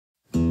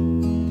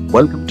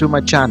Welcome to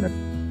my channel,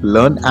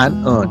 Learn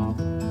and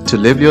Earn, to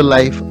live your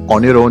life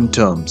on your own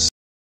terms.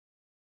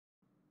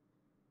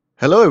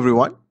 Hello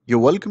everyone, you're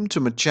welcome to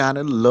my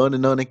channel, Learn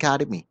and Earn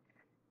Academy.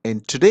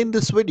 And today in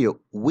this video,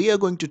 we are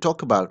going to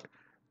talk about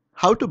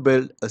how to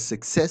build a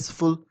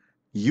successful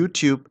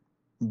YouTube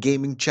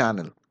gaming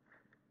channel.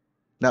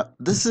 Now,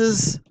 this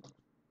is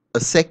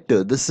a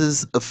sector, this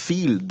is a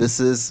field,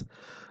 this is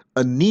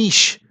a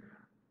niche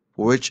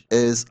which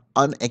is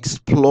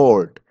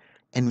unexplored,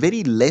 and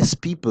very less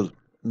people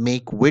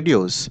make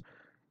videos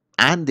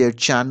and their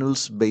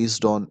channels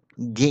based on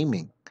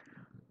gaming.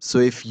 So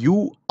if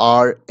you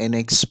are an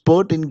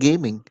expert in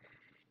gaming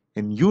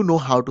and you know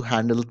how to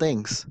handle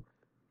things,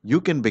 you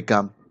can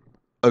become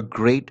a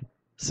great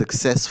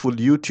successful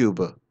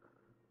YouTuber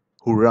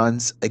who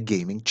runs a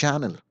gaming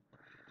channel.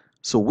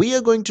 So we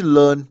are going to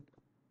learn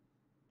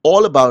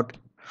all about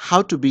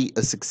how to be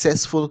a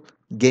successful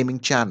gaming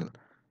channel.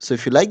 So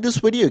if you like this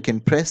video, you can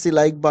press the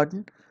like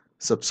button,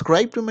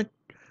 subscribe to my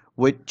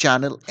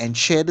channel and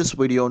share this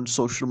video on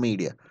social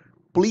media.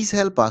 Please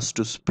help us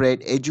to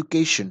spread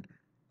education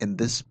in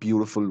this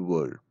beautiful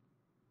world.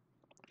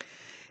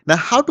 Now,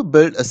 how to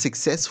build a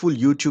successful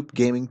YouTube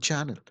gaming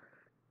channel?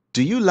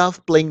 Do you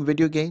love playing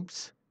video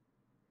games?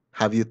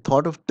 Have you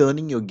thought of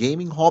turning your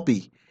gaming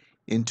hobby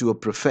into a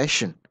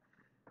profession?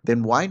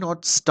 Then why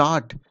not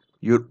start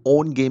your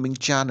own gaming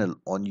channel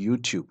on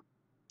YouTube?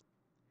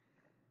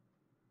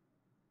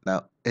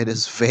 Now, it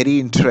is very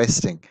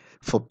interesting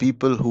for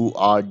people who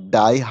are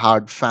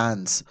die-hard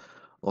fans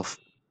of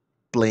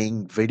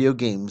playing video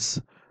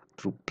games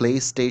through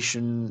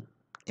PlayStation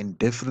in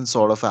different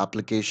sort of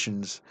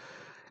applications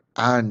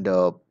and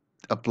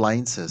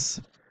appliances.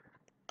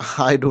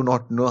 I do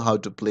not know how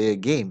to play a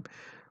game,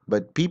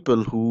 but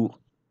people who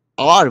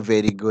are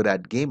very good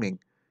at gaming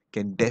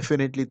can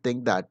definitely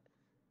think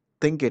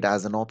it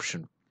as an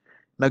option.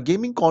 Now,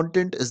 gaming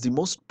content is the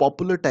most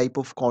popular type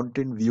of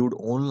content viewed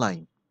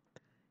online.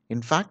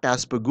 In fact,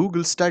 as per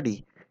Google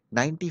study,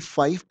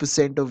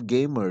 95% of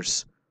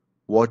gamers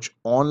watch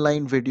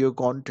online video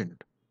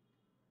content.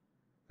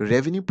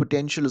 Revenue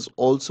potential is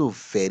also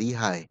very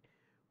high.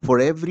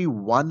 For every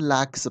 1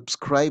 lakh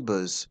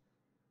subscribers,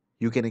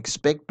 you can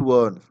expect to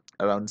earn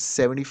around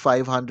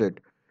 $7,500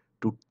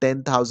 to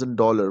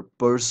 $10,000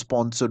 per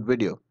sponsored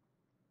video.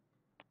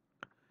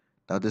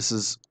 Now, this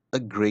is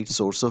a great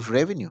source of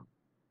revenue.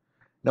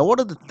 Now, what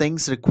are the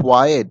things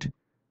required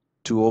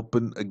to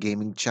open a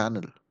gaming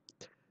channel?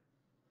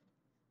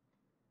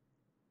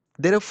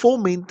 There are four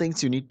main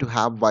things you need to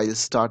have while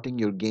starting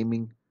your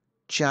gaming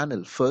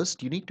channel.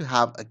 First, you need to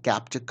have a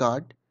capture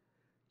card,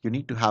 you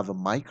need to have a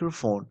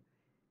microphone,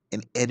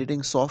 an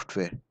editing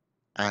software,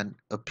 and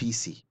a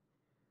PC.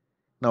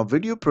 Now,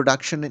 video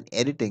production and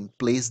editing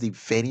plays the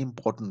very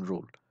important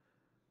role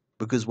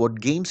because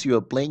what games you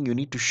are playing, you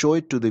need to show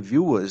it to the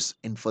viewers,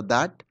 and for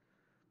that,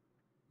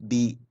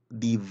 the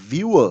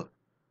viewer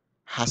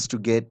has to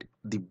get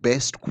the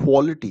best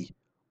quality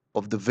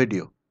of the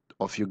video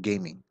of your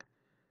gaming.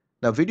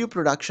 Now, video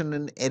production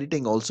and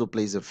editing also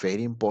plays a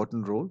very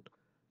important role.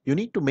 You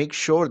need to make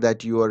sure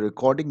that you are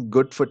recording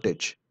good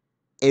footage.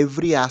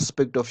 Every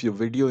aspect of your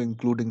video,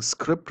 including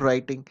script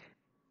writing,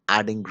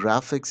 adding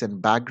graphics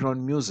and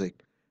background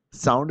music,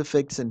 sound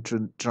effects, and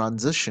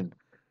transition,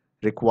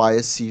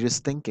 requires serious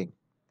thinking.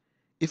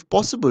 If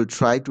possible,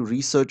 try to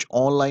research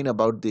online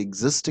about the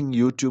existing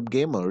YouTube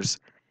gamers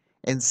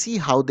and see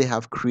how they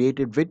have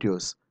created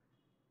videos.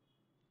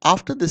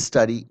 After this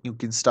study, you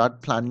can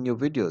start planning your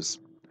videos.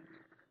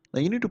 Now,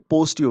 you need to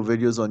post your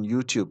videos on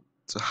YouTube.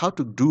 So, how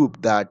to do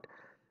that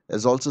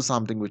is also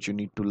something which you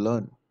need to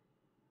learn.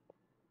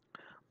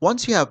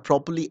 Once you have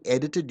properly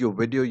edited your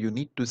video, you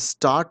need to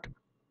start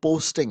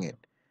posting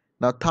it.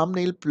 Now,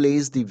 thumbnail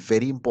plays the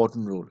very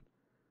important role.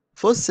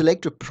 First,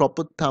 select a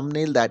proper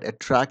thumbnail that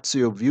attracts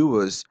your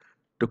viewers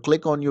to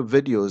click on your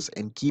videos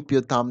and keep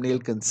your thumbnail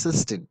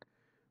consistent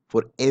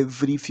for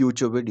every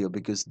future video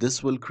because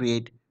this will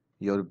create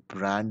your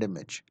brand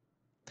image.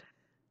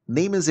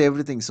 Name is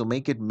everything, so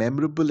make it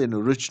memorable and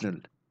original.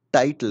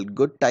 Title,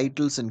 good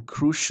titles and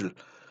crucial.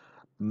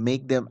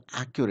 Make them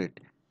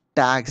accurate.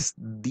 Tags,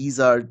 these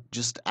are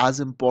just as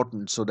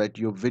important so that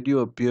your video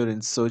appear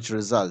in search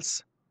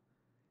results.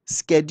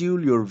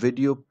 Schedule your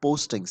video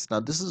postings. Now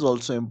this is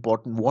also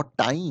important. What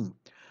time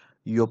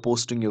you're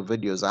posting your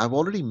videos? I've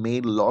already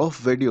made a lot of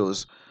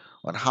videos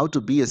on how to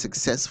be a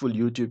successful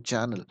YouTube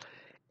channel,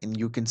 and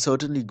you can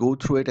certainly go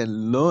through it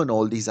and learn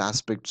all these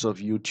aspects of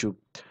YouTube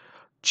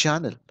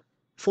channel.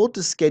 Fourth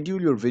is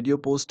schedule your video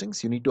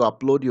postings. You need to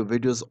upload your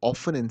videos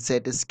often and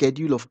set a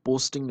schedule of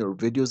posting your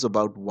videos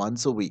about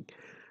once a week.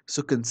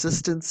 So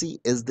consistency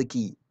is the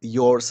key.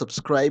 Your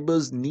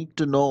subscribers need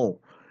to know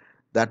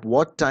that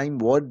what time,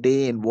 what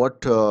day, and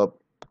what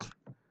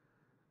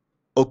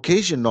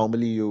occasion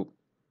normally you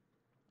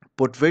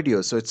put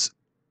videos. So it's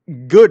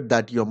good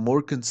that you're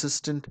more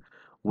consistent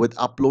with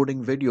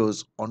uploading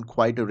videos on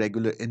quite a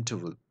regular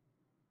interval.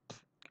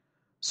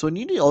 So you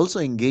need to also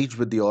engage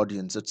with the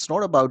audience. It's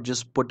not about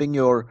just putting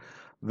your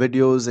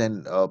videos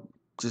and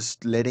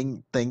just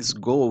letting things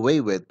go away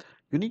with.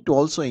 You need to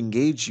also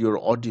engage your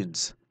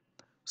audience.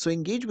 So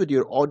engage with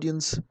your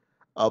audience.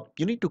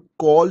 You need to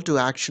call to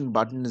action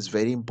button is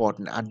very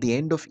important. At the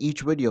end of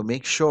each video,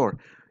 make sure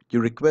you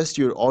request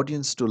your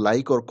audience to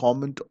like or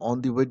comment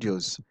on the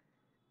videos.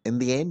 In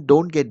the end,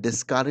 don't get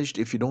discouraged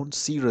if you don't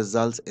see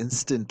results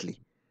instantly.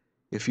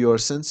 If you are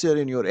sincere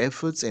in your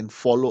efforts and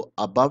follow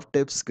above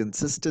tips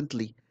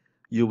consistently,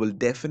 you will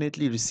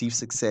definitely receive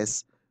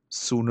success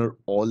sooner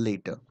or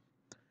later.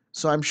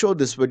 So I'm sure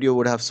this video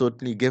would have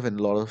certainly given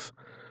a lot of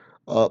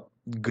uh,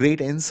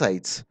 great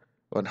insights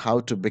on how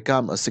to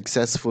become a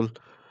successful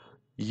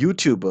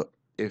YouTuber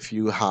if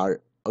you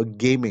are a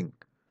gaming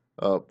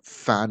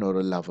fan or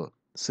a lover.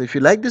 So if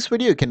you like this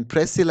video, you can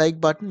press the like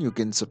button, you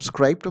can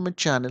subscribe to my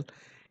channel,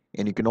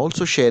 and you can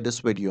also share this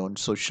video on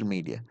social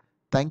media.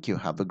 Thank you.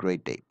 Have a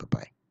great day. Bye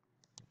bye.